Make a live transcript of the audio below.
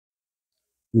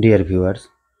Dear viewers,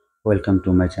 welcome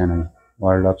to my channel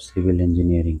World of Civil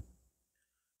Engineering.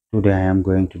 Today I am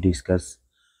going to discuss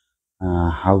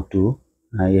how to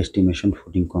estimation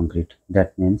footing concrete.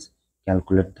 That means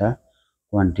calculate the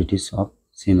quantities of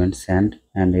cement, sand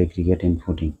and aggregate in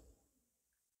footing.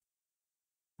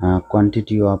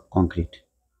 Quantity of concrete.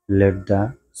 Let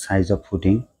the size of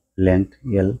footing, length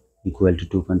L equal to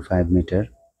 2.5 meter,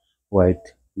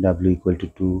 width W equal to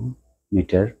 2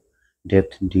 meter,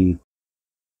 depth D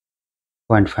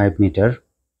 0.5 meter.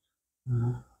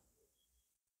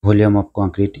 Volume of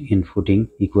concrete in footing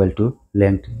equal to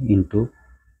length into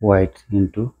width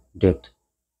into depth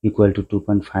equal to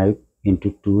 2.5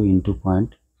 into 2 into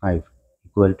 0.5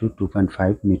 equal to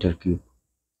 2.5 meter cube.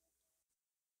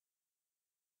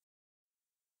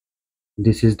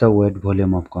 This is the wet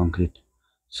volume of concrete.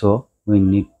 So we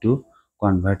need to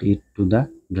convert it to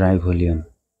the dry volume.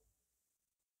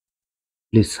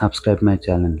 Please subscribe my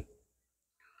channel.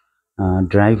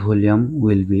 Dry volume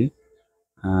will be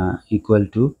equal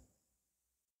to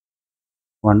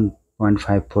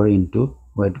 1.54 into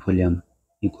wet volume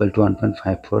equal to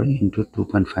 1.54 into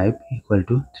 2.5 equal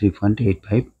to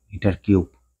 3.85 meter cube.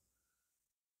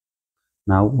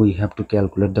 Now we have to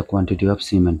calculate the quantity of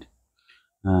cement.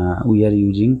 We are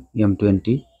using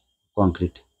M20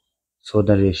 concrete, so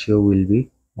the ratio will be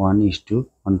 1 is to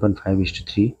 1.5 is to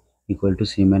 3 equal to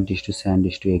cement is to sand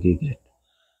is to aggregate.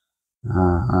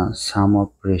 Sum of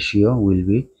ratio will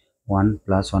be 1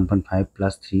 plus 1.5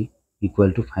 plus 3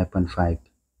 equal to 5.5.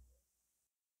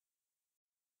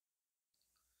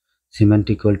 Cement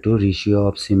equal to ratio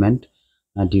of cement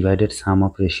divided sum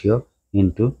of ratio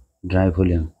into dry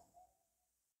volume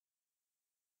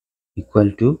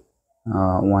equal to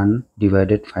 1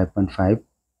 divided 5.5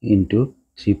 into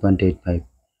 3.85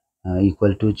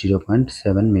 equal to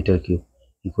 0.7 meter cube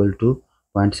equal to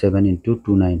 0.7 into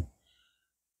 29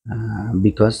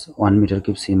 because 1 meter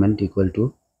cube cement equal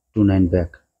to 29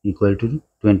 bag equal to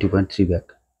 20.3 bag.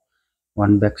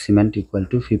 1 bag cement equal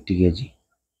to 50 kg.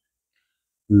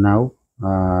 Now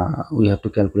we have to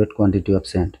calculate quantity of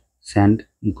sand. Sand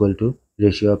equal to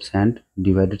ratio of sand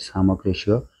divided sum of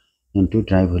ratio into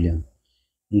dry volume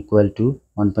equal to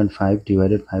 1.5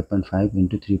 divided 5.5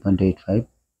 into 3.85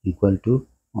 equal to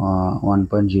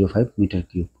 1.05 meter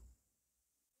cube.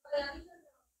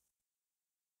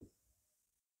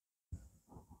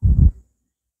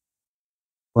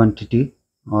 Quantity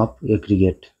of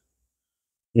aggregate.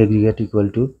 Aggregate equal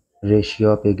to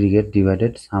ratio of aggregate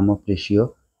divided sum of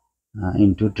ratio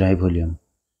into dry volume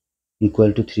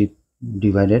equal to 3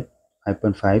 divided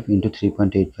 5.5 into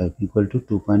 3.85 equal to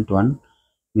 2.1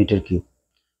 meter cube.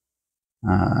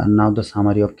 Now the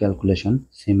summary of calculation.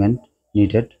 Cement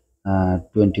needed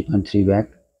 20.3 bag,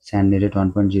 sand needed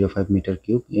 1.05 meter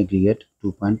cube, aggregate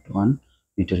 2.1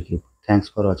 meter cube. Thanks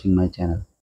for watching my channel.